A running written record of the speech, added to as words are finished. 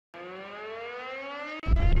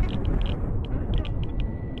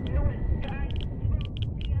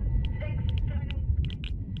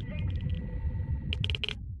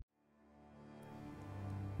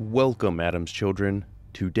Welcome, Adam's children.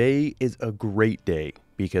 Today is a great day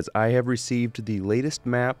because I have received the latest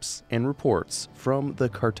maps and reports from the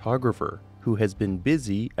Cartographer, who has been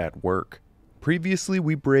busy at work. Previously,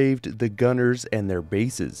 we braved the Gunners and their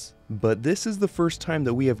bases, but this is the first time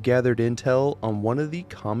that we have gathered intel on one of the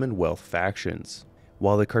Commonwealth factions.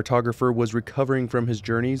 While the Cartographer was recovering from his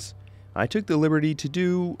journeys, I took the liberty to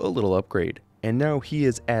do a little upgrade, and now he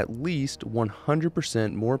is at least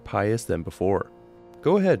 100% more pious than before.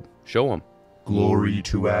 Go ahead, show him. Glory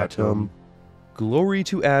to Atom. Glory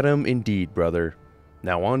to Atom indeed, brother.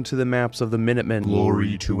 Now on to the maps of the Minutemen.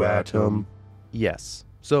 Glory to Atom. Yes,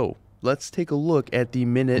 so let's take a look at the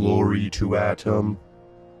Glory to Atom.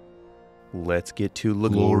 Let's get to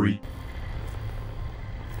Glory.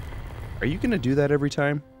 Are you gonna do that every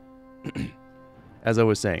time? As I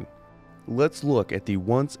was saying, let's look at the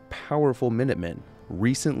once powerful Minutemen,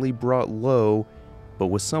 recently brought low, but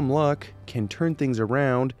with some luck, can turn things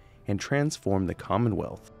around and transform the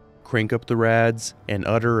Commonwealth. Crank up the rads and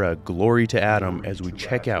utter a glory to Atom as we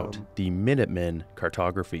check out the Minutemen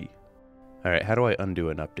Cartography. Alright, how do I undo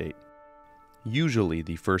an update? Usually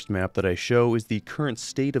the first map that I show is the current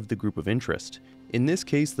state of the group of interest, in this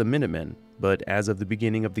case the Minutemen, but as of the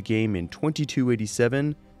beginning of the game in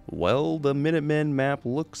 2287, well, the Minutemen map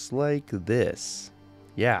looks like this.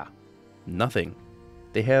 Yeah, nothing.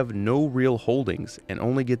 They have no real holdings and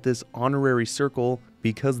only get this honorary circle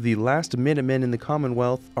because the last Minutemen in the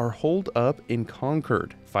Commonwealth are holed up in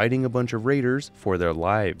Concord, fighting a bunch of raiders for their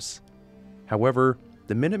lives. However,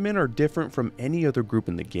 the Minutemen are different from any other group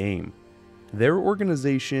in the game. Their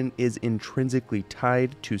organization is intrinsically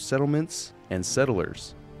tied to settlements and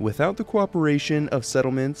settlers. Without the cooperation of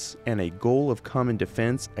settlements and a goal of common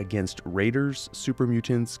defense against raiders, super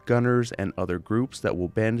mutants, gunners, and other groups that will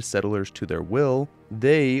bend settlers to their will,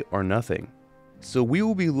 they are nothing. So we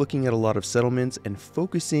will be looking at a lot of settlements and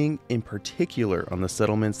focusing in particular on the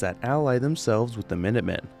settlements that ally themselves with the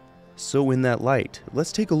Minutemen. So in that light,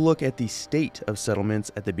 let's take a look at the state of settlements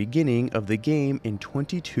at the beginning of the game in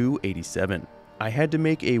 2287. I had to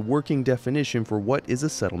make a working definition for what is a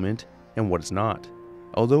settlement and what is not.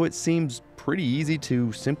 Although it seems pretty easy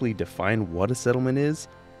to simply define what a settlement is,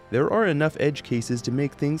 there are enough edge cases to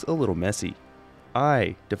make things a little messy.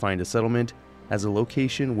 I defined a settlement as a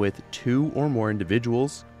location with 2 or more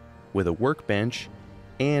individuals, with a workbench,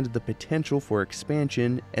 and the potential for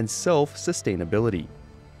expansion and self-sustainability.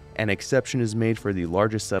 An exception is made for the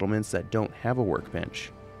largest settlements that don't have a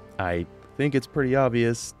workbench. I think it's pretty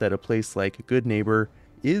obvious that a place like Good Neighbor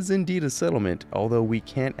is indeed a settlement, although we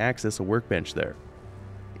can't access a workbench there.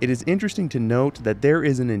 It is interesting to note that there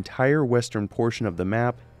is an entire western portion of the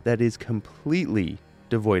map that is completely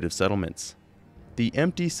devoid of settlements. The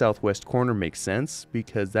empty southwest corner makes sense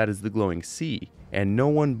because that is the glowing sea, and no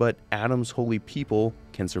one but Adam's holy people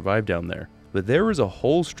can survive down there. But there is a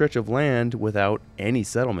whole stretch of land without any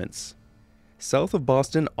settlements. South of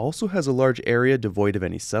Boston also has a large area devoid of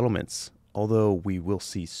any settlements, although we will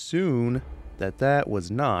see soon that that was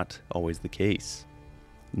not always the case.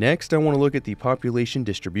 Next, I want to look at the population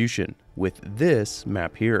distribution with this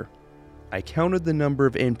map here. I counted the number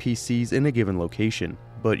of NPCs in a given location,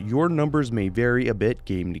 but your numbers may vary a bit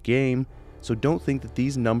game to game, so don't think that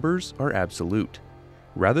these numbers are absolute.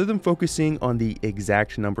 Rather than focusing on the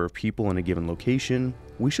exact number of people in a given location,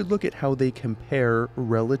 we should look at how they compare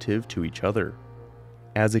relative to each other.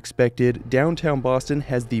 As expected, downtown Boston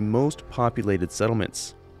has the most populated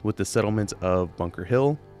settlements, with the settlements of Bunker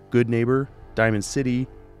Hill, Good Neighbor, Diamond City,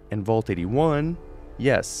 and Vault 81,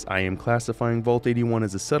 yes, I am classifying Vault 81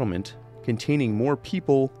 as a settlement, containing more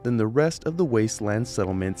people than the rest of the Wasteland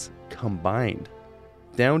settlements combined.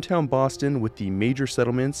 Downtown Boston with the major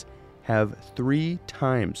settlements have 3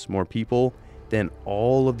 times more people than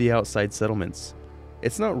all of the outside settlements.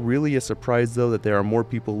 It's not really a surprise though that there are more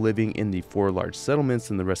people living in the 4 large settlements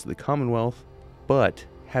than the rest of the Commonwealth, but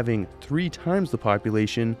having 3 times the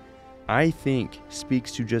population I think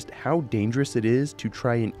speaks to just how dangerous it is to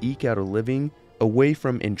try and eke out a living away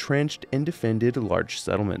from entrenched and defended large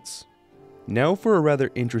settlements. Now for a rather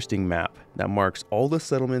interesting map that marks all the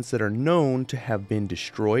settlements that are known to have been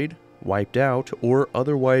destroyed, wiped out, or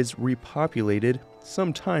otherwise repopulated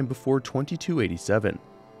sometime before 2287.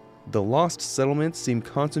 The lost settlements seem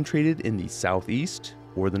concentrated in the southeast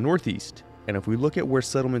or the northeast, and if we look at where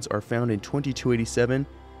settlements are found in 2287,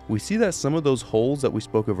 we see that some of those holes that we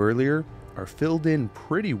spoke of earlier are filled in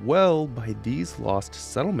pretty well by these lost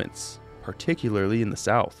settlements, particularly in the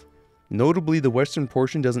south. Notably, the western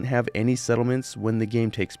portion doesn't have any settlements when the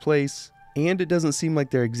game takes place, and it doesn't seem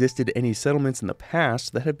like there existed any settlements in the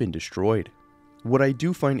past that have been destroyed. What I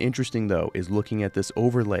do find interesting though is looking at this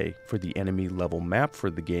overlay for the enemy level map for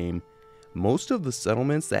the game. Most of the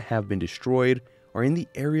settlements that have been destroyed are in the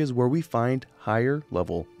areas where we find higher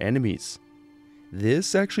level enemies.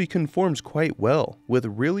 This actually conforms quite well, with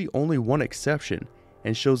really only one exception,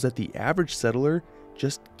 and shows that the average settler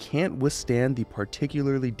just can't withstand the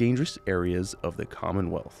particularly dangerous areas of the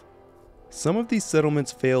Commonwealth. Some of these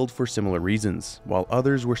settlements failed for similar reasons, while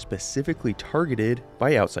others were specifically targeted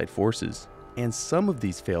by outside forces, and some of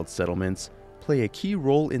these failed settlements play a key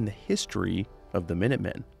role in the history of the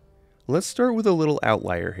Minutemen. Let's start with a little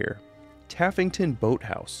outlier here. Taffington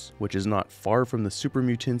Boathouse, which is not far from the super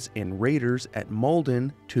mutants and raiders at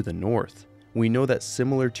Malden to the north. We know that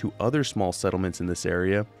similar to other small settlements in this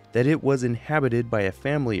area, that it was inhabited by a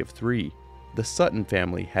family of 3. The Sutton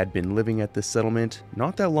family had been living at this settlement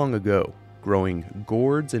not that long ago, growing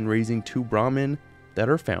gourds and raising 2 Brahmin that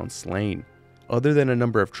are found slain. Other than a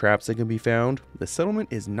number of traps that can be found, the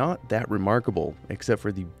settlement is not that remarkable, except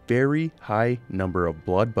for the very high number of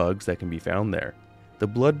blood bugs that can be found there. The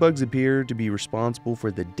blood bugs appear to be responsible for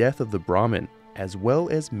the death of the Brahmin, as well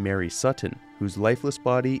as Mary Sutton, whose lifeless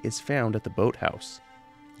body is found at the boathouse.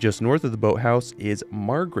 Just north of the boathouse is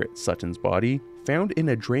Margaret Sutton's body, found in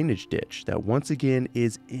a drainage ditch that once again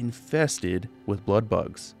is infested with blood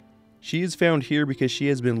bugs. She is found here because she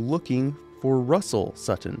has been looking for Russell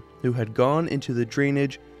Sutton, who had gone into the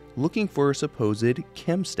drainage looking for a supposed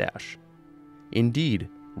chem stash. Indeed,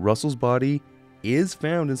 Russell's body is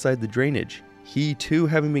found inside the drainage, he too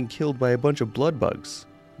having been killed by a bunch of blood bugs.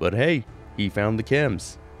 But hey, he found the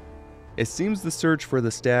chems. It seems the search for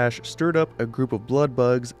the stash stirred up a group of blood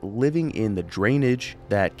bugs living in the drainage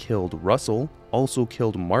that killed Russell, also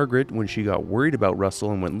killed Margaret when she got worried about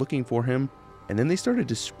Russell and went looking for him, and then they started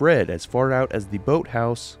to spread as far out as the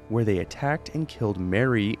boathouse, where they attacked and killed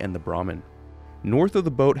Mary and the Brahmin. North of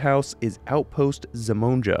the boathouse is Outpost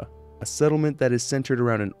Zamonja, a settlement that is centered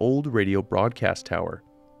around an old radio broadcast tower.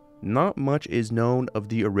 Not much is known of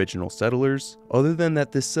the original settlers, other than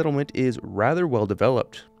that this settlement is rather well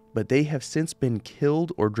developed, but they have since been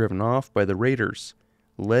killed or driven off by the raiders,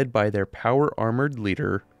 led by their power-armored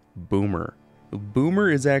leader, Boomer. Boomer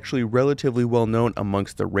is actually relatively well known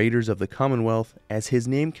amongst the raiders of the Commonwealth, as his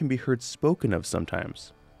name can be heard spoken of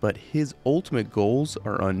sometimes, but his ultimate goals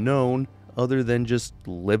are unknown other than just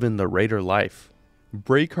living the raider life.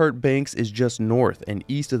 Breakheart Banks is just north and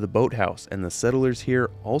east of the boathouse, and the settlers here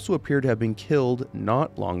also appear to have been killed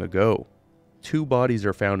not long ago. 2 bodies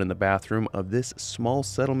are found in the bathroom of this small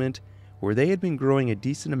settlement where they had been growing a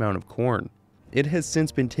decent amount of corn. It has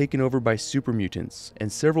since been taken over by super mutants, and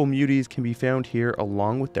several muties can be found here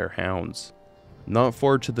along with their hounds. Not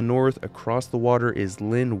far to the north across the water is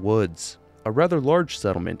Lynn Woods, a rather large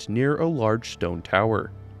settlement near a large stone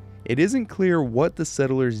tower. It isn't clear what the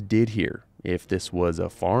settlers did here, if this was a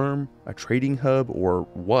farm, a trading hub, or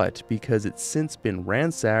what, because it's since been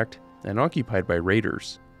ransacked and occupied by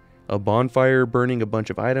raiders. A bonfire burning a bunch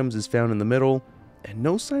of items is found in the middle, and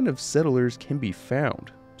no sign of settlers can be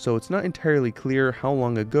found, so it's not entirely clear how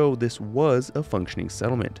long ago this was a functioning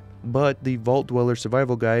settlement. But the Vault Dweller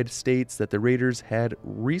Survival Guide states that the raiders had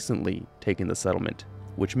recently taken the settlement,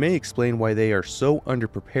 which may explain why they are so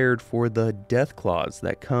underprepared for the death claws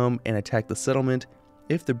that come and attack the settlement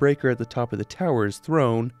if the breaker at the top of the tower is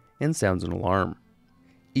thrown and sounds an alarm.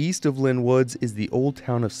 East of Lynn Woods is the old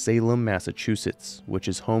town of Salem, Massachusetts, which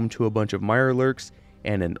is home to a bunch of mirelurks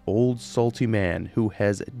and an old salty man who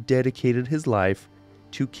has dedicated his life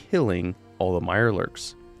to killing all the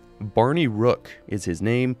mirelurks. Barney Rook is his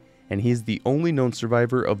name, and he is the only known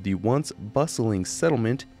survivor of the once bustling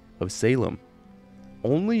settlement of Salem.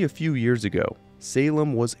 Only a few years ago,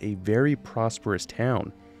 Salem was a very prosperous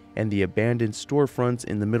town, and the abandoned storefronts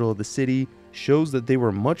in the middle of the city shows that they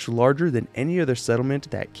were much larger than any other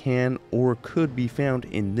settlement that can or could be found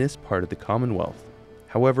in this part of the Commonwealth.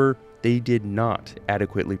 However, they did not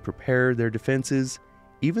adequately prepare their defenses,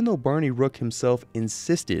 even though Barney Rook himself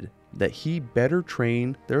insisted that he better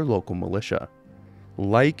train their local militia.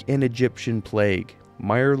 Like an Egyptian plague,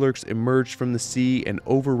 mirelurks emerged from the sea and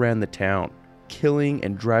overran the town, killing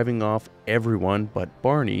and driving off everyone but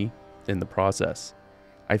Barney in the process.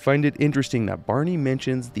 I find it interesting that Barney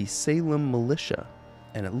mentions the Salem militia,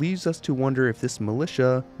 and it leaves us to wonder if this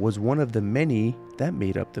militia was one of the many that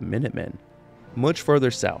made up the Minutemen. Much farther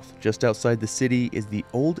south, just outside the city, is the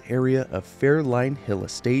old area of Fairline Hill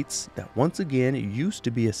Estates that once again used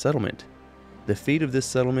to be a settlement. The fate of this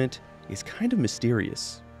settlement is kind of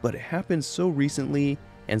mysterious, but it happened so recently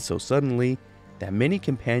and so suddenly that many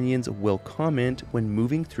companions will comment when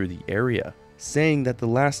moving through the area, saying that the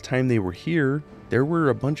last time they were here, there were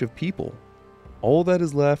a bunch of people. All that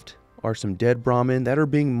is left are some dead Brahmin that are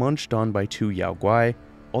being munched on by 2 Yao Guai,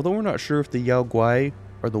 although we're not sure if the Yao Guai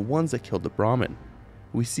are the ones that killed the Brahmin.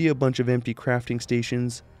 We see a bunch of empty crafting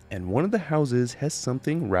stations, and one of the houses has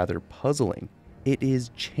something rather puzzling. It is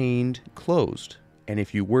chained closed, and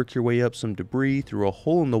if you work your way up some debris through a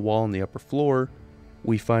hole in the wall on the upper floor,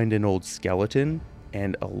 we find an old skeleton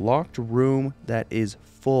and a locked room that is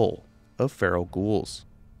full of feral ghouls.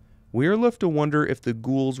 We are left to wonder if the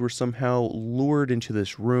ghouls were somehow lured into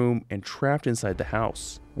this room and trapped inside the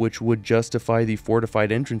house, which would justify the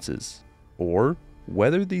fortified entrances, or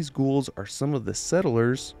whether these ghouls are some of the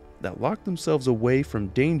settlers that locked themselves away from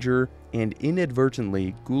danger and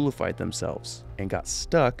inadvertently ghoulified themselves and got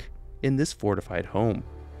stuck in this fortified home.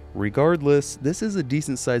 Regardless, this is a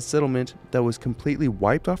decent-sized settlement that was completely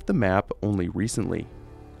wiped off the map only recently.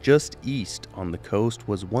 Just east on the coast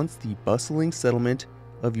was once the bustling settlement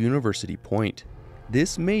of University Point.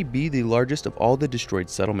 This may be the largest of all the destroyed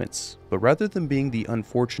settlements, but rather than being the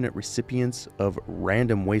unfortunate recipients of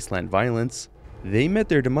random wasteland violence, they met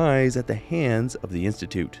their demise at the hands of the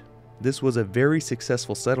Institute. This was a very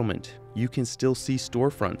successful settlement. You can still see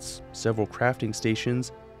storefronts, several crafting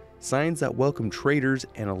stations, signs that welcome traders,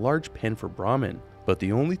 and a large pen for Brahmin. But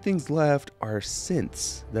the only things left are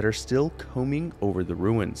synths that are still combing over the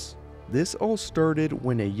ruins. This all started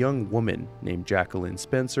when a young woman named Jacqueline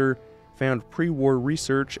Spencer found pre-war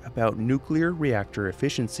research about nuclear reactor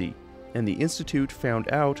efficiency, and the Institute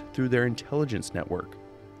found out through their intelligence network.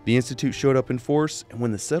 The Institute showed up in force, and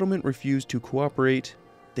when the settlement refused to cooperate,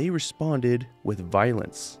 they responded with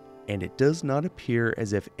violence, and it does not appear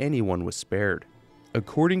as if anyone was spared.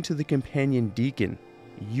 According to the companion Deacon,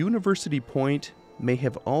 University Point may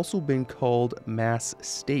have also been called Mass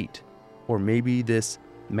State, or maybe this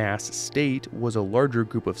Mass State was a larger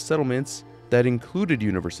group of settlements that included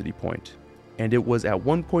University Point, and it was at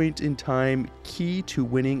one point in time key to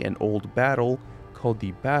winning an old battle called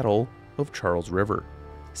the Battle of Charles River.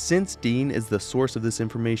 Since Dean is the source of this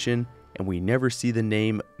information, and we never see the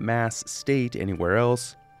name Mass State anywhere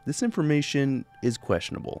else, this information is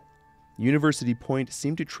questionable. University Point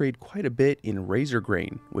seemed to trade quite a bit in razor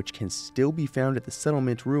grain, which can still be found at the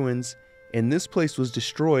settlement ruins, and this place was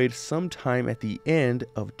destroyed sometime at the end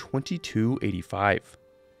of 2285.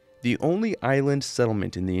 The only island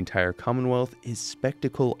settlement in the entire Commonwealth is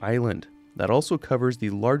Spectacle Island, that also covers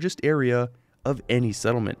the largest area of any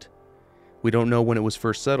settlement. We don't know when it was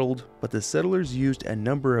first settled, but the settlers used a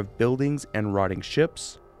number of buildings and rotting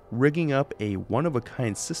ships, rigging up a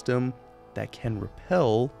one-of-a-kind system that can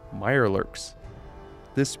repel mirelurks.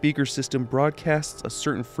 This speaker system broadcasts a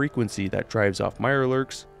certain frequency that drives off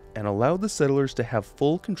mirelurks and allowed the settlers to have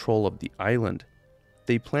full control of the island.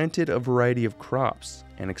 They planted a variety of crops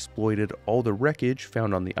and exploited all the wreckage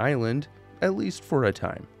found on the island, at least for a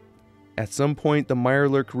time. At some point, the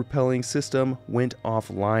mirelurk repelling system went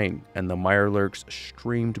offline and the mirelurks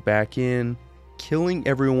streamed back in, killing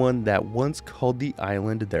everyone that once called the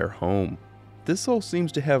island their home. This all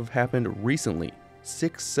seems to have happened recently.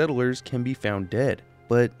 6 settlers can be found dead,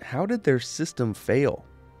 but how did their system fail?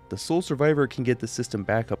 The sole survivor can get the system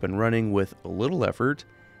back up and running with a little effort,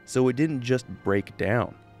 so it didn't just break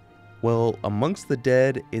down. Well, amongst the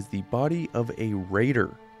dead is the body of a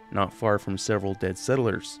raider, not far from several dead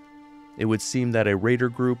settlers. It would seem that a raider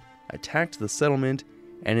group attacked the settlement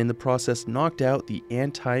and in the process knocked out the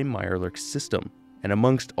anti-mirelurk system, and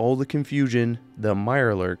amongst all the confusion, the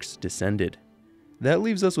mirelurks descended. That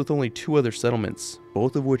leaves us with only 2 other settlements,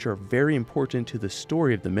 both of which are very important to the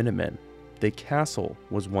story of the Minutemen. The castle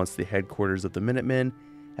was once the headquarters of the Minutemen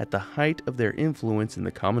at the height of their influence in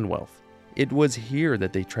the Commonwealth. It was here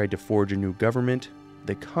that they tried to forge a new government,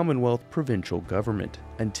 the Commonwealth Provincial Government,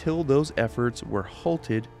 until those efforts were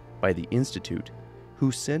halted by the Institute,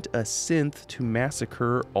 who sent a synth to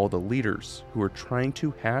massacre all the leaders who were trying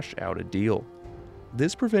to hash out a deal.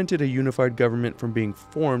 This prevented a unified government from being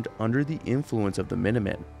formed under the influence of the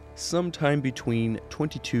Minutemen, sometime between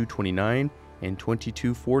 2229 and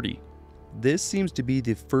 2240. This seems to be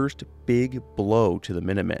the first big blow to the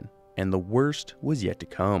Minutemen, and the worst was yet to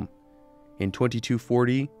come. In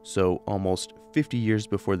 2240, so almost 50 years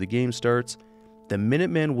before the game starts, the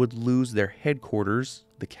Minutemen would lose their headquarters,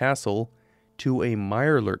 the castle, to a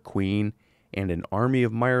mirelurk queen and an army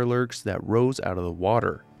of mirelurks that rose out of the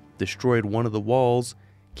water, destroyed one of the walls,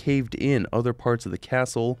 caved in other parts of the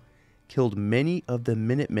castle, killed many of the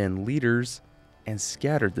Minutemen leaders, and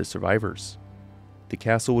scattered the survivors. The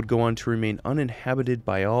castle would go on to remain uninhabited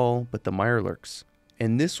by all but the mirelurks,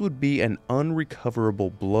 And this would be an unrecoverable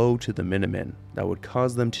blow to the Minutemen that would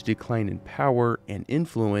cause them to decline in power and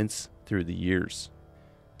influence through the years.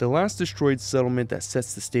 The last destroyed settlement that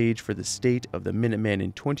sets the stage for the state of the Minutemen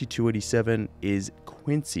in 2287 is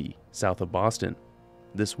Quincy, south of Boston.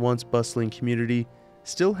 This once bustling community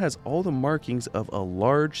still has all the markings of a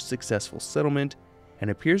large, successful settlement and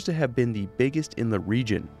appears to have been the biggest in the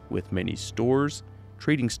region, with many stores,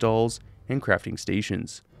 trading stalls, and crafting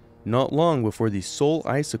stations. Not long before the Soul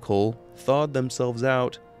Icicle thawed themselves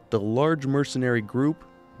out, the large mercenary group,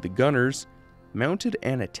 the Gunners, mounted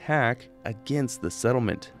an attack against the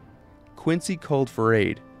settlement. Quincy called for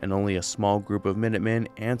aid, and only a small group of Minutemen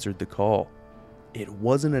answered the call. It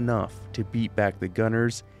wasn't enough to beat back the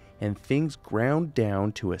Gunners, and things ground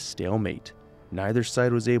down to a stalemate. Neither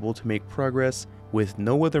side was able to make progress, with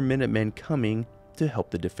no other Minutemen coming to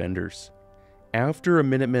help the defenders. After a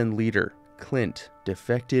Minutemen leader, Clint,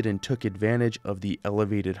 defected and took advantage of the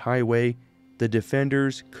elevated highway, the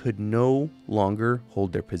defenders could no longer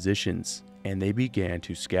hold their positions, and they began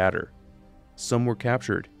to scatter. Some were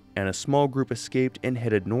captured, and a small group escaped and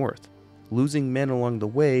headed north, losing men along the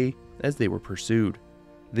way as they were pursued.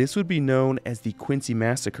 This would be known as the Quincy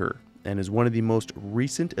Massacre, and is one of the most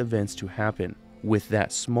recent events to happen, with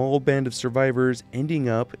that small band of survivors ending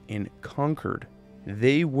up in Concord.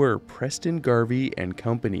 They were Preston Garvey and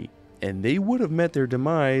company, and they would have met their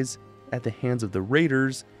demise at the hands of the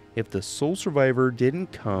raiders if the sole survivor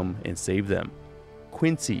didn't come and save them.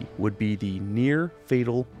 Quincy would be the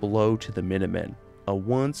near-fatal blow to the Minutemen, a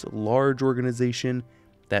once large organization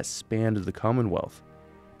that spanned the Commonwealth,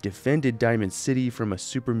 defended Diamond City from a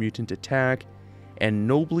super mutant attack, and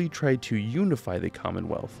nobly tried to unify the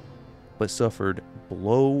Commonwealth, but suffered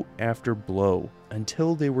blow after blow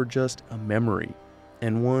until they were just a memory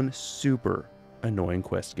and one super annoying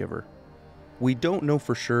quest giver. We don't know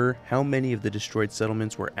for sure how many of the destroyed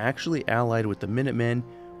settlements were actually allied with the Minutemen,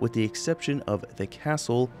 with the exception of the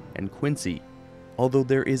Castle and Quincy, although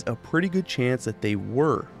there is a pretty good chance that they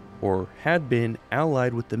were or had been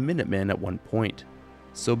allied with the Minutemen at one point.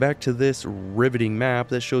 So back to this riveting map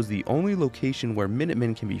that shows the only location where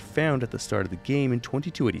Minutemen can be found at the start of the game in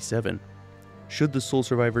 2287. Should the sole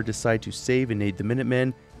survivor decide to save and aid the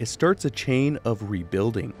Minutemen, it starts a chain of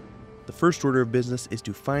rebuilding. The first order of business is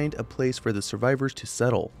to find a place for the survivors to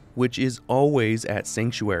settle, which is always at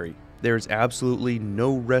Sanctuary. There is absolutely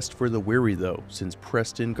no rest for the weary though, since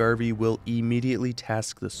Preston Garvey will immediately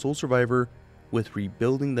task the sole survivor with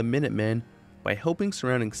rebuilding the Minutemen by helping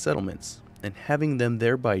surrounding settlements, and having them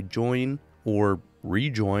thereby join or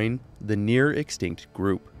rejoin the near extinct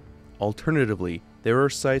group. Alternatively, there are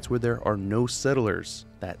sites where there are no settlers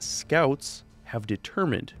that scouts have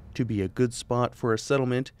determined to be a good spot for a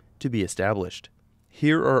settlement to be established.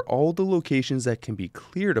 Here are all the locations that can be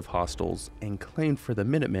cleared of hostiles and claimed for the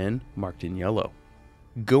Minutemen, marked in yellow.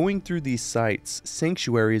 Going through these sites,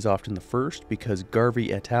 Sanctuary is often the first because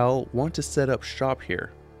Garvey et al. Want to set up shop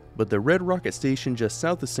here, but the Red Rocket Station just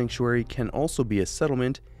south of Sanctuary can also be a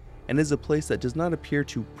settlement and is a place that does not appear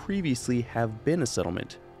to previously have been a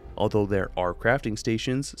settlement, although there are crafting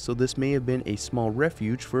stations, so this may have been a small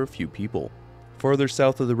refuge for a few people. Farther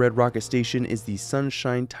south of the Red Rocket Station is the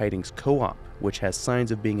Sunshine Tidings Co-op, which has signs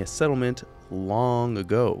of being a settlement long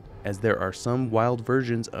ago, as there are some wild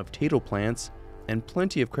versions of tato plants and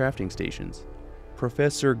plenty of crafting stations.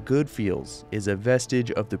 Professor Goodfields is a vestige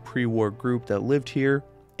of the pre-war group that lived here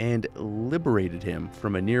and liberated him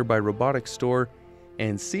from a nearby robotics store,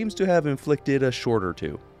 and seems to have inflicted a short or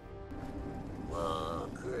two.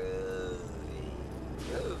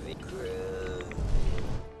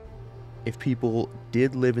 If people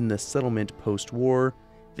did live in this settlement post-war,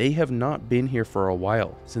 they have not been here for a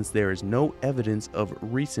while, since there is no evidence of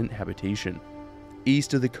recent habitation.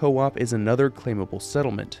 East of the co-op is another claimable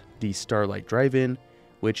settlement, the Starlight Drive-In,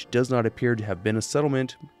 which does not appear to have been a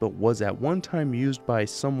settlement, but was at one time used by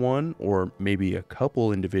someone, or maybe a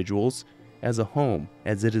couple individuals, as a home,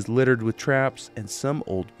 as it is littered with traps and some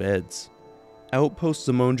old beds. Outpost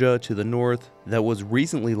Zamonja to the north, that was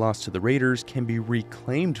recently lost to the raiders, can be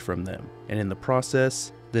reclaimed from them, and in the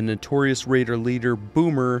process, the notorious raider leader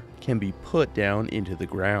Boomer can be put down into the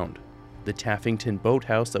ground. The Taffington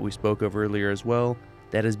Boathouse that we spoke of earlier as well,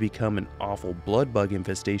 that has become an awful blood bug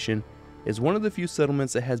infestation, is one of the few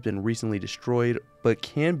settlements that has been recently destroyed but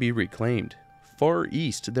can be reclaimed. Far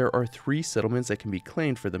east, there are 3 settlements that can be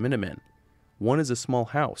claimed for the Minutemen. One is a small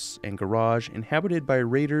house and garage inhabited by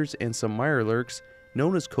raiders and some Mirelurks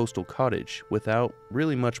known as Coastal Cottage, without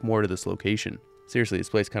really much more to this location. Seriously, this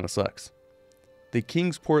place kind of sucks. The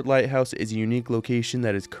Kingsport Lighthouse is a unique location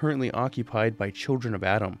that is currently occupied by Children of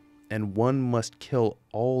Adam, and one must kill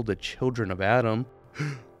all the Children of Adam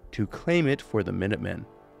to claim it for the Minutemen.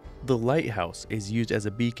 The lighthouse is used as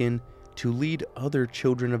a beacon to lead other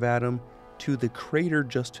children of Atom to the crater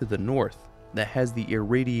just to the north that has the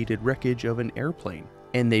irradiated wreckage of an airplane.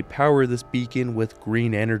 And they power this beacon with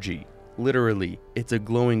green energy. Literally, it's a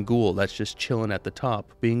glowing ghoul that's just chilling at the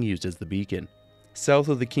top, being used as the beacon. South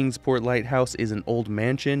of the Kingsport Lighthouse is an old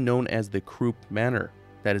mansion known as the Croup Manor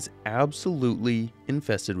that is absolutely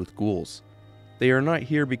infested with ghouls. They are not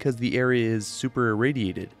here because the area is super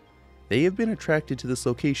irradiated. They have been attracted to this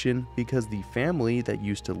location because the family that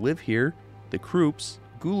used to live here, the Croups,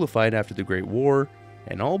 ghoulified after the Great War,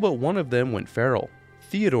 and all but one of them went feral.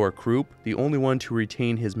 Theodore Croup, the only one to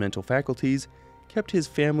retain his mental faculties, kept his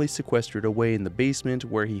family sequestered away in the basement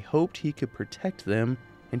where he hoped he could protect them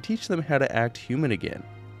and teach them how to act human again.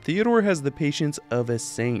 Theodore has the patience of a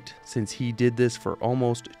saint since he did this for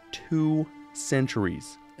almost 2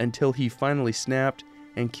 centuries until he finally snapped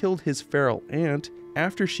and killed his feral aunt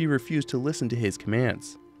after she refused to listen to his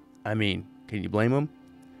commands. I mean, can you blame him?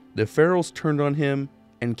 The ferals turned on him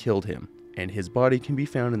and killed him, and his body can be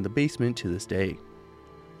found in the basement to this day.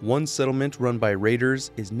 One settlement run by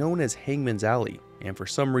raiders is known as Hangman's Alley, and for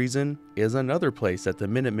some reason is another place that the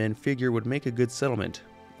Minutemen figure would make a good settlement,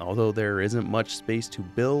 although there isn't much space to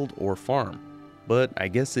build or farm, but I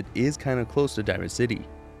guess it is kind of close to Diamond City.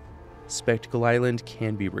 Spectacle Island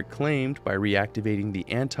can be reclaimed by reactivating the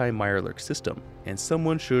anti-Mirelurk system, and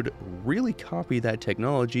someone should really copy that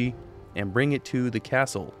technology and bring it to the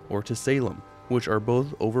castle or to Salem, which are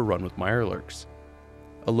both overrun with Mirelurks.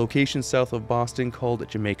 A location south of Boston called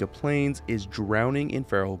Jamaica Plains is drowning in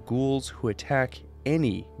feral ghouls who attack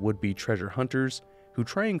any would-be treasure hunters who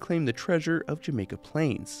try and claim the treasure of Jamaica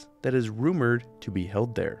Plains that is rumored to be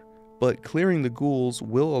held there. But clearing the ghouls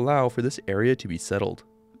will allow for this area to be settled.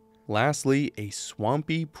 Lastly, a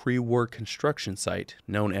swampy pre-war construction site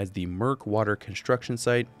known as the Murkwater Construction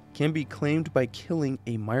Site can be claimed by killing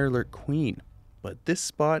a Mirelurk queen. But this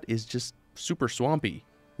spot is just super swampy,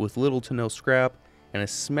 with little to no scrap and a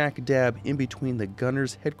smack dab in between the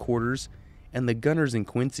Gunners' headquarters and the Gunners in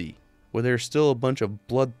Quincy, where there's still a bunch of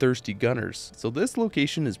bloodthirsty Gunners, so this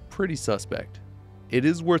location is pretty suspect. It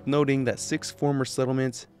is worth noting that 6 former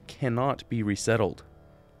settlements cannot be resettled: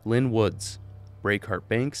 Lynn Woods, Breakheart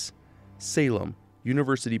Banks, Salem,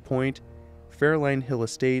 University Point, Fairline Hill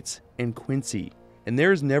Estates, and Quincy, and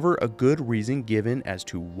there is never a good reason given as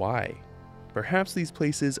to why. Perhaps these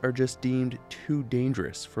places are just deemed too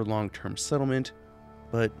dangerous for long-term settlement,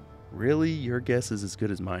 but really your guess is as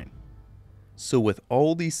good as mine. So with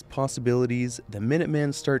all these possibilities, the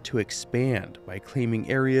Minutemen start to expand by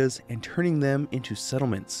claiming areas and turning them into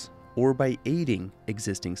settlements, or by aiding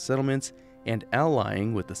existing settlements and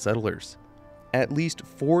allying with the settlers. At least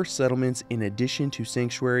 4 settlements in addition to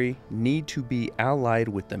Sanctuary need to be allied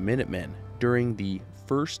with the Minutemen during the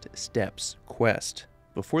First Steps quest,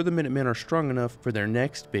 before the Minutemen are strong enough for their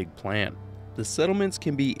next big plan. The settlements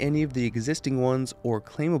can be any of the existing ones or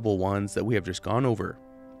claimable ones that we have just gone over.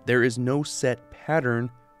 There is no set pattern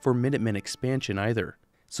for Minutemen expansion either,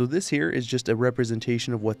 so this here is just a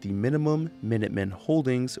representation of what the minimum Minutemen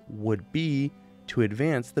holdings would be to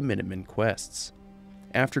advance the Minutemen quests.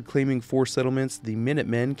 After claiming 4 settlements, the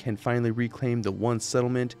Minutemen can finally reclaim the one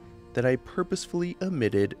settlement that I purposefully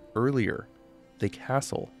omitted earlier, the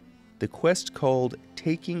castle. The quest called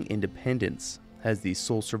Taking Independence has the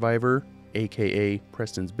sole survivor, aka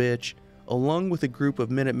Preston's bitch, along with a group of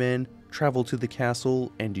Minutemen travel to the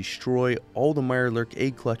castle and destroy all the Mirelurk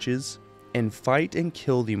egg clutches and fight and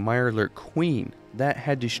kill the Mirelurk queen that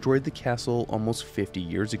had destroyed the castle almost 50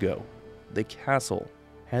 years ago. The castle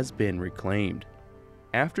has been reclaimed.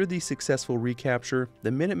 After the successful recapture,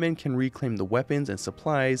 the Minutemen can reclaim the weapons and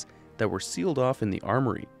supplies that were sealed off in the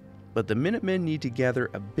armory, but the Minutemen need to gather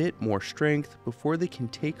a bit more strength before they can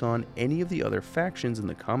take on any of the other factions in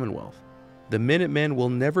the Commonwealth. The Minutemen will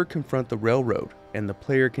never confront the Railroad, and the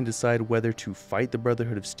player can decide whether to fight the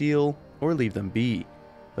Brotherhood of Steel or leave them be,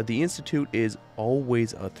 but the Institute is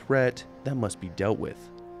always a threat that must be dealt with.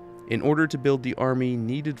 In order to build the army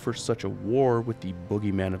needed for such a war with the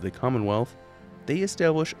boogeyman of the Commonwealth, they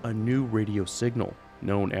establish a new radio signal,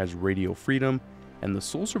 known as Radio Freedom, and the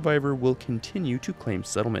sole survivor will continue to claim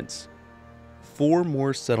settlements. 4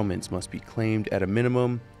 more settlements must be claimed at a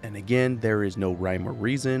minimum, and again, there is no rhyme or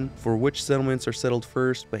reason for which settlements are settled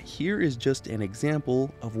first, but here is just an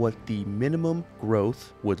example of what the minimum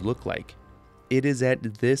growth would look like. It is at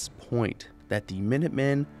this point that the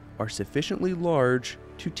Minutemen are sufficiently large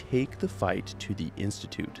to take the fight to the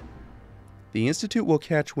Institute. The Institute will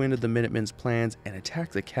catch wind of the Minutemen's plans and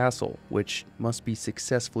attack the castle, which must be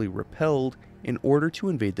successfully repelled in order to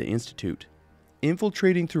invade the Institute.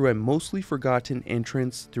 Infiltrating through a mostly forgotten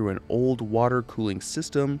entrance through an old water cooling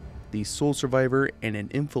system, the sole survivor and an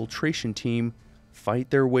infiltration team fight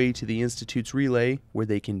their way to the Institute's relay where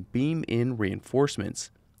they can beam in reinforcements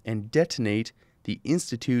and detonate the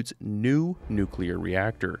Institute's new nuclear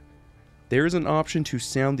reactor. There is an option to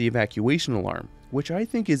sound the evacuation alarm, which I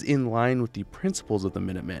think is in line with the principles of the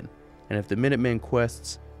Minutemen, and if the Minutemen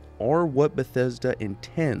quests are what Bethesda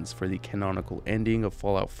intends for the canonical ending of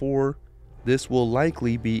Fallout 4, this will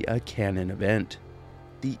likely be a canon event.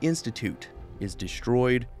 The Institute is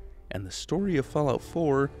destroyed, and the story of Fallout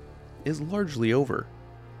 4 is largely over.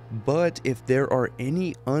 But if there are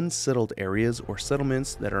any unsettled areas or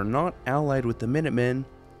settlements that are not allied with the Minutemen,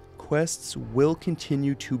 quests will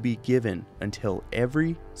continue to be given until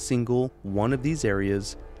every single one of these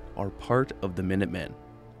areas are part of the Minutemen.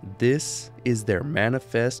 This is their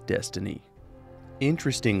manifest destiny.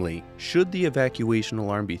 Interestingly, should the evacuation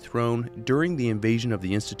alarm be thrown during the invasion of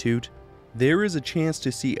the Institute, there is a chance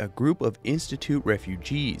to see a group of Institute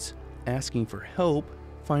refugees asking for help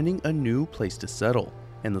finding a new place to settle,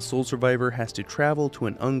 and the sole survivor has to travel to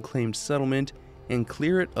an unclaimed settlement and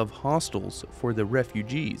clear it of hostiles for the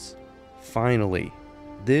refugees. Finally,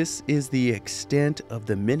 this is the extent of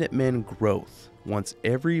the Minutemen growth once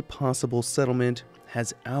every possible settlement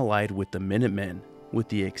has allied with the Minutemen, with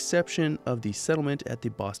the exception of the settlement at the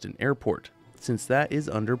Boston airport, since that is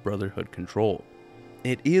under Brotherhood control.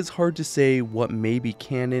 It is hard to say what may be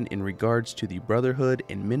canon in regards to the Brotherhood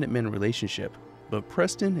and Minutemen relationship, but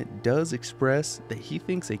Preston does express that he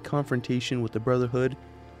thinks a confrontation with the Brotherhood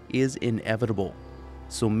is inevitable,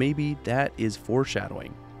 so maybe that is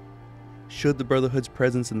foreshadowing. Should the Brotherhood's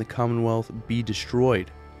presence in the Commonwealth be destroyed,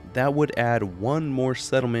 that would add one more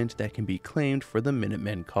settlement that can be claimed for the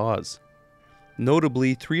Minutemen cause.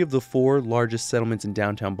 Notably, 3 of the 4 largest settlements in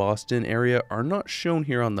downtown Boston area are not shown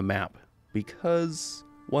here on the map because,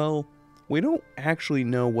 well, we don't actually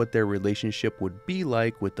know what their relationship would be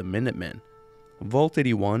like with the Minutemen. Vault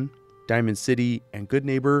 81, Diamond City, and Good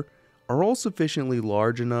Neighbor are all sufficiently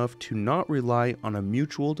large enough to not rely on a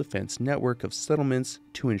mutual defense network of settlements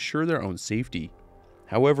to ensure their own safety.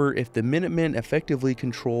 However, if the Minutemen effectively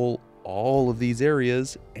control all of these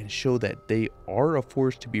areas and show that they are a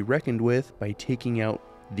force to be reckoned with by taking out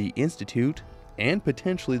the Institute and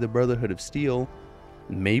potentially the Brotherhood of Steel,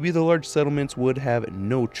 maybe the large settlements would have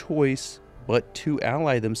no choice but to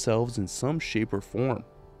ally themselves in some shape or form.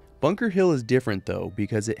 Bunker Hill is different though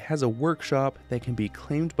because it has a workshop that can be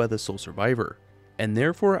claimed by the sole survivor, and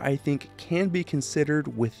therefore I think can be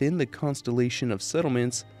considered within the constellation of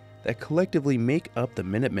settlements that collectively make up the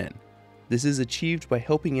Minutemen. This is achieved by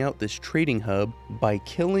helping out this trading hub by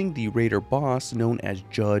killing the raider boss known as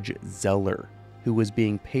Judge Zeller, who was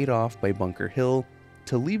being paid off by Bunker Hill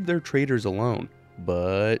to leave their traders alone,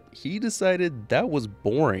 but he decided that was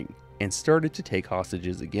boring and started to take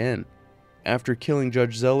hostages again. After killing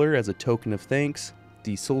Judge Zeller as a token of thanks,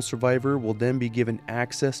 the sole survivor will then be given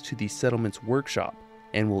access to the settlement's workshop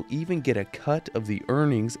and will even get a cut of the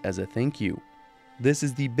earnings as a thank you. This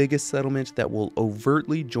is the biggest settlement that will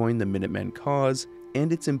overtly join the Minutemen cause,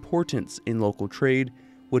 and its importance in local trade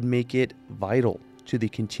would make it vital to the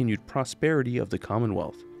continued prosperity of the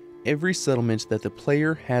Commonwealth. Every settlement that the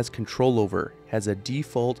player has control over has a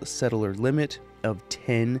default settler limit of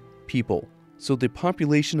 10 people. So the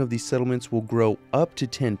population of these settlements will grow up to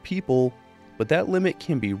 10 people, but that limit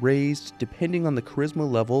can be raised depending on the charisma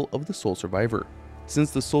level of the sole survivor.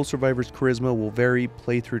 Since the sole survivor's charisma will vary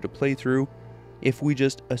playthrough to playthrough, if we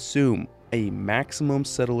just assume a maximum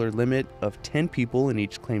settler limit of 10 people in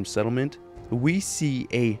each claimed settlement, we see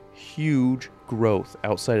a huge growth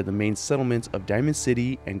outside of the main settlements of Diamond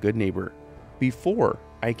City and Good Neighbor. Before,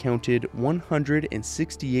 I counted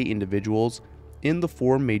 168 individuals in the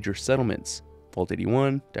 4 major settlements, Vault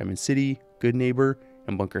 81, Diamond City, Good Neighbor,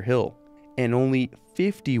 and Bunker Hill, and only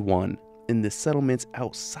 51 in the settlements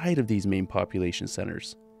outside of these main population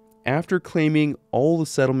centers. After claiming all the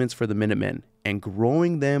settlements for the Minutemen and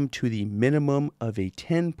growing them to the minimum of a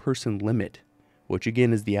 10-person limit, which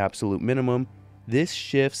again is the absolute minimum, this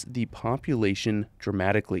shifts the population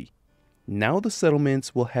dramatically. Now the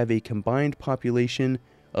settlements will have a combined population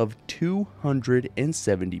of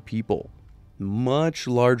 270 people, much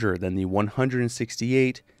larger than the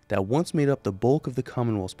 168 that once made up the bulk of the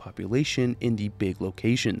Commonwealth's population in the big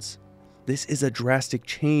locations. This is a drastic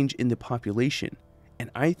change in the population,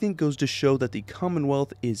 and I think goes to show that the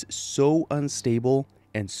Commonwealth is so unstable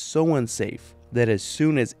and so unsafe that as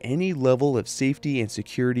soon as any level of safety and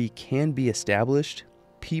security can be established,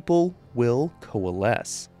 people will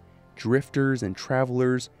coalesce. Drifters and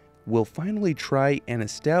travelers will finally try and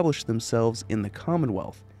establish themselves in the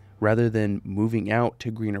Commonwealth, rather than moving out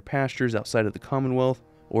to greener pastures outside of the Commonwealth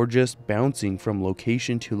or just bouncing from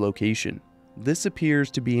location to location. This appears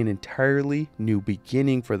to be an entirely new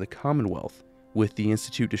beginning for the Commonwealth, with the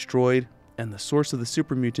Institute destroyed and the source of the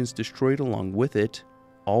super mutants destroyed along with it,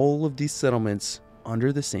 all of these settlements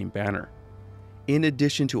under the same banner. In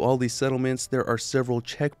addition to all these settlements, there are several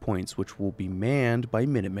checkpoints which will be manned by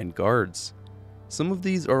Minutemen guards. Some of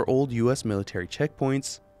these are old US military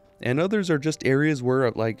checkpoints, and others are just areas where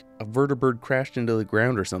like a vertibird crashed into the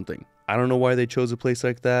ground or something. I don't know why they chose a place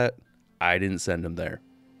like that. I didn't send them there.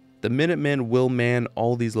 The Minutemen will man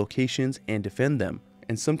all these locations and defend them,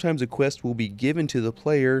 and sometimes a quest will be given to the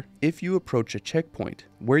player if you approach a checkpoint,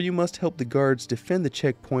 where you must help the guards defend the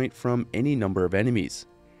checkpoint from any number of enemies.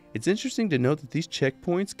 It's interesting to note that these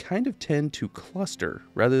checkpoints kind of tend to cluster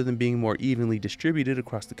rather than being more evenly distributed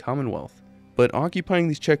across the Commonwealth. But occupying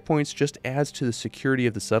these checkpoints just adds to the security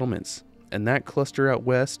of the settlements, and that cluster out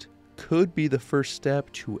west could be the first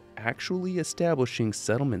step to actually establishing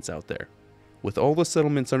settlements out there. With all the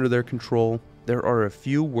settlements under their control, there are a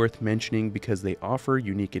few worth mentioning because they offer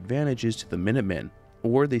unique advantages to the Minutemen,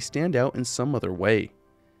 or they stand out in some other way.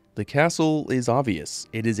 The castle is obvious.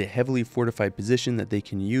 It is a heavily fortified position that they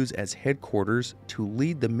can use as headquarters to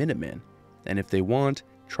lead the Minutemen, and if they want,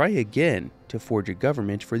 try again to forge a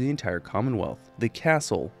government for the entire Commonwealth. The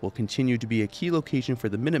castle will continue to be a key location for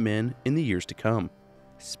the Minutemen in the years to come.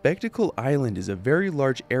 Spectacle Island is a very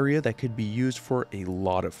large area that could be used for a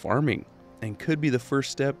lot of farming, and could be the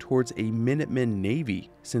first step towards a Minutemen navy,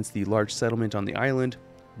 since the large settlement on the island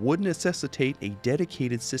would necessitate a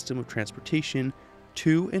dedicated system of transportation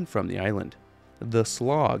to and from the island. The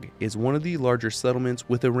Slog is one of the larger settlements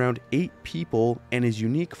with around 8 people and is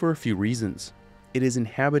unique for a few reasons. It is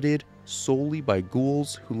inhabited solely by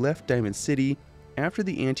ghouls who left Diamond City after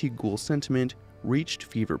the anti-ghoul sentiment reached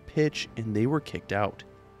fever pitch and they were kicked out.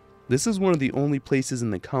 This is one of the only places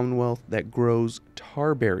in the Commonwealth that grows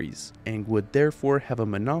tar berries and would therefore have a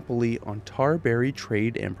monopoly on tar berry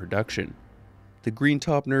trade and production. The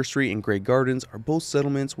Greentop Nursery and Grey Gardens are both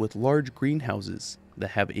settlements with large greenhouses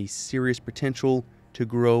that have a serious potential to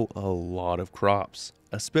grow a lot of crops,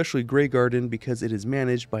 especially Grey Garden because it is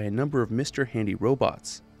managed by a number of Mr. Handy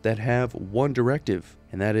robots that have one directive,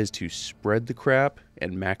 and that is to spread the crap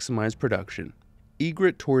and maximize production.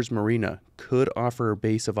 Egret Tours Marina could offer a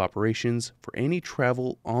base of operations for any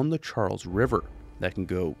travel on the Charles River that can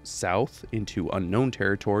go south into unknown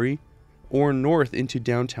territory or north into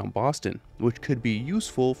downtown Boston, which could be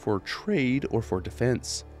useful for trade or for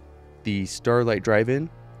defense. The Starlight Drive-In,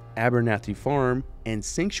 Abernathy Farm, and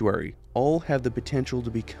Sanctuary all have the potential to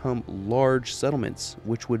become large settlements,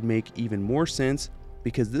 which would make even more sense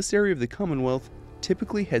because this area of the Commonwealth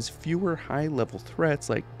typically has fewer high-level threats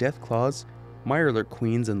like Deathclaws, Mirelurk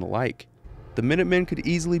Queens, and the like. The Minutemen could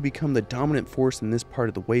easily become the dominant force in this part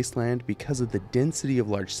of the wasteland because of the density of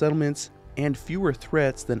large settlements and fewer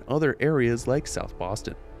threats than other areas like South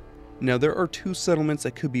Boston. Now there are 2 settlements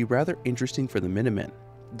that could be rather interesting for the Minutemen.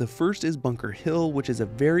 The first is Bunker Hill, which is a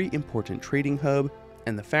very important trading hub,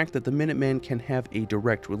 and the fact that the Minutemen can have a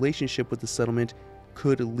direct relationship with the settlement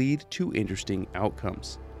could lead to interesting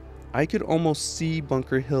outcomes. I could almost see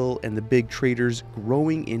Bunker Hill and the big traders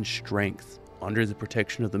growing in strength under the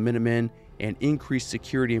protection of the Minutemen and increased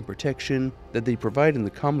security and protection that they provide in the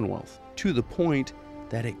Commonwealth, to the point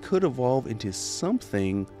that it could evolve into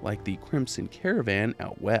something like the Crimson Caravan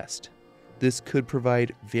out west. This could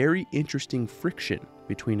provide very interesting friction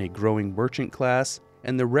between a growing merchant class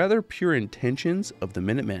and the rather pure intentions of the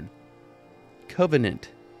Minutemen.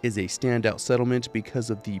 Covenant is a standout settlement because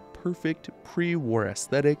of the perfect pre-war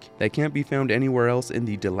aesthetic that can't be found anywhere else in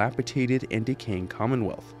the dilapidated and decaying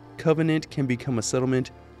Commonwealth. Covenant can become a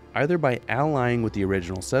settlement either by allying with the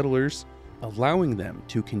original settlers, allowing them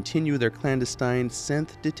to continue their clandestine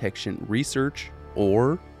synth detection research,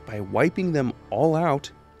 or by wiping them all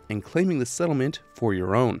out and claiming the settlement for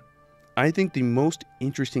your own. I think the most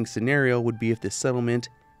interesting scenario would be if the settlement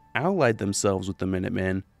allied themselves with the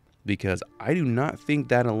Minutemen, because I do not think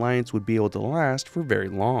that alliance would be able to last for very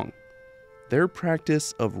long. Their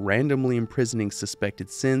practice of randomly imprisoning suspected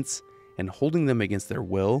synths and holding them against their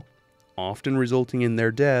will, often resulting in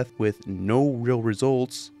their death with no real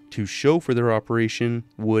results to show for their operation,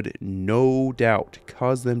 would no doubt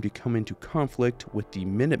cause them to come into conflict with the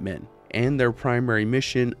Minutemen and their primary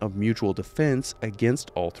mission of mutual defense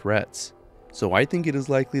against all threats. So I think it is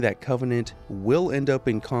likely that Covenant will end up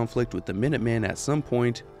in conflict with the Minutemen at some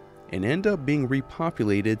point and end up being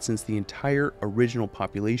repopulated, since the entire original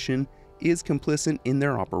population is complicit in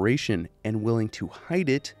their operation and willing to hide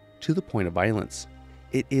it to the point of violence.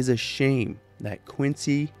 It is a shame that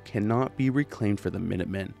Quincy cannot be reclaimed for the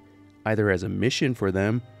Minutemen, either as a mission for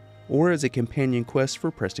them or as a companion quest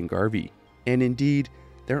for Preston Garvey. And indeed,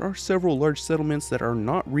 there are several large settlements that are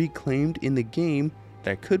not reclaimed in the game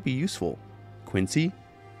that could be useful. Quincy,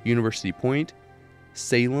 University Point,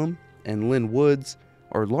 Salem, and Lynn Woods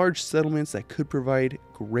are large settlements that could provide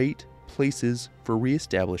great places for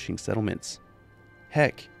reestablishing settlements.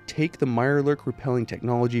 Heck, take the Mirelurk repelling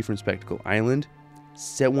technology from Spectacle Island,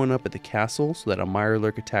 set one up at the castle so that a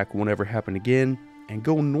Mirelurk attack won't ever happen again, and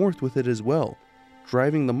go north with it as well,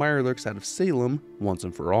 driving the Mirelurks out of Salem once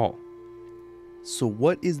and for all. So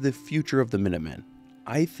what is the future of the Minutemen?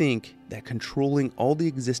 I think that controlling all the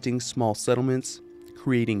existing small settlements,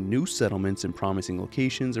 creating new settlements in promising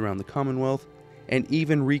locations around the Commonwealth, and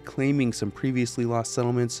even reclaiming some previously lost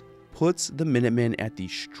settlements puts the Minutemen at the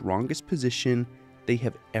strongest position they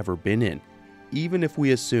have ever been in. Even if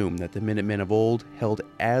we assume that the Minutemen of old held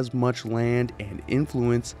as much land and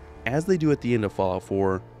influence as they do at the end of Fallout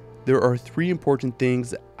 4, there are three important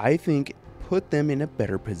things that I think put them in a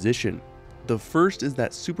better position. The first is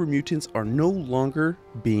that super mutants are no longer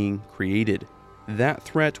being created. That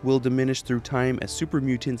threat will diminish through time as super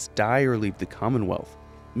mutants die or leave the Commonwealth,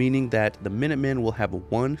 meaning that the Minutemen will have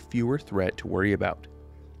one fewer threat to worry about.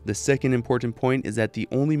 The second important point is that the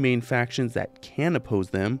only main factions that can oppose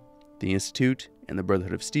them, the Institute and the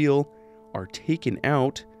Brotherhood of Steel, are taken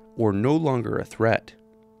out or no longer a threat.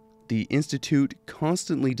 The Institute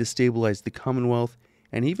constantly destabilized the Commonwealth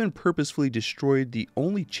and even purposefully destroyed the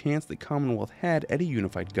only chance the Commonwealth had at a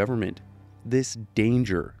unified government. This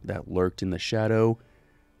danger that lurked in the shadow,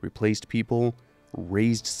 replaced people,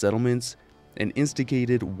 raised settlements, and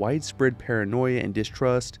instigated widespread paranoia and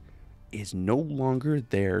distrust is no longer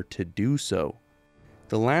there to do so.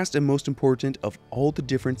 The last and most important of all the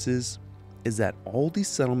differences is that all these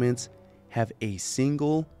settlements have a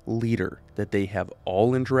single leader that they have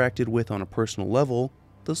all interacted with on a personal level,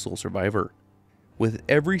 the sole survivor. With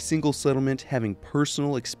every single settlement having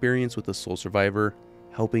personal experience with the sole survivor,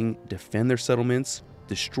 helping defend their settlements,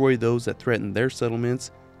 destroy those that threaten their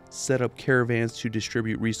settlements, set up caravans to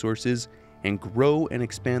distribute resources, and grow and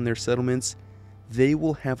expand their settlements, they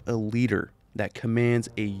will have a leader that commands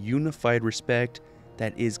a unified respect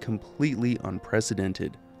that is completely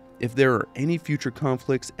unprecedented. If there are any future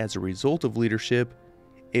conflicts as a result of leadership,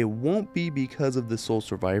 it won't be because of the sole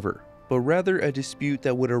survivor, but rather a dispute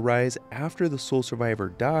that would arise after the sole survivor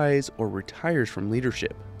dies or retires from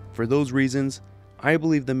leadership. For those reasons, I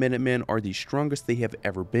believe the Minutemen are the strongest they have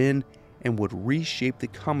ever been and would reshape the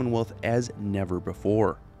Commonwealth as never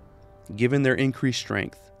before. Given their increased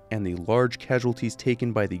strength and the large casualties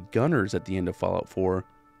taken by the Gunners at the end of Fallout 4,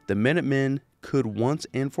 the Minutemen could once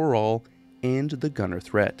and for all end the Gunner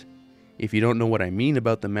threat. If you don't know what I mean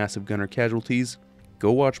about the massive Gunner casualties,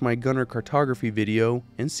 go watch my Gunner Cartography video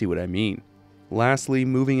and see what I mean. Lastly,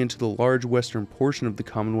 moving into the large western portion of the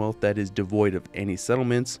Commonwealth that is devoid of any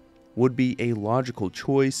settlements would be a logical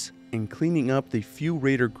choice, and cleaning up the few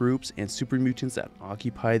raider groups and super mutants that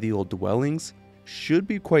occupy the old dwellings should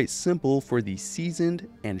be quite simple for the seasoned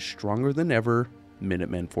and stronger than ever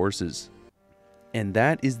Minutemen forces. And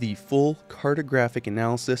that is the full cartographic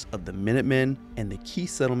analysis of the Minutemen and the key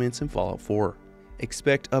settlements in Fallout 4.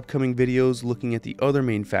 Expect upcoming videos looking at the other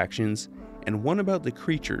main factions and one about the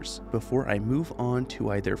creatures before I move on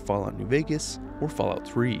to either Fallout New Vegas or Fallout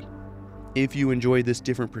 3. If you enjoyed this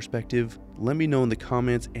different perspective, let me know in the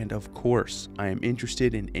comments, and of course, I am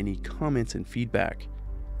interested in any comments and feedback.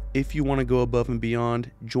 If you want to go above and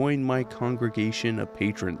beyond, join my congregation of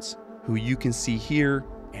patrons, who you can see here,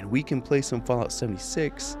 and we can play some Fallout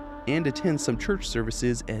 76 and attend some church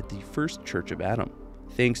services at the First Church of Adam.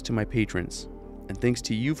 Thanks to my patrons, and thanks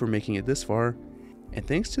to you for making it this far, and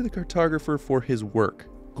thanks to the cartographer for his work.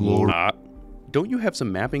 Glory. Don't you have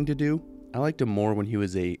some mapping to do? I liked him more when he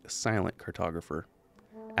was a silent cartographer.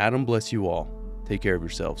 Adam bless you all. Take care of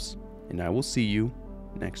yourselves, and I will see you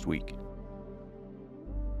next week.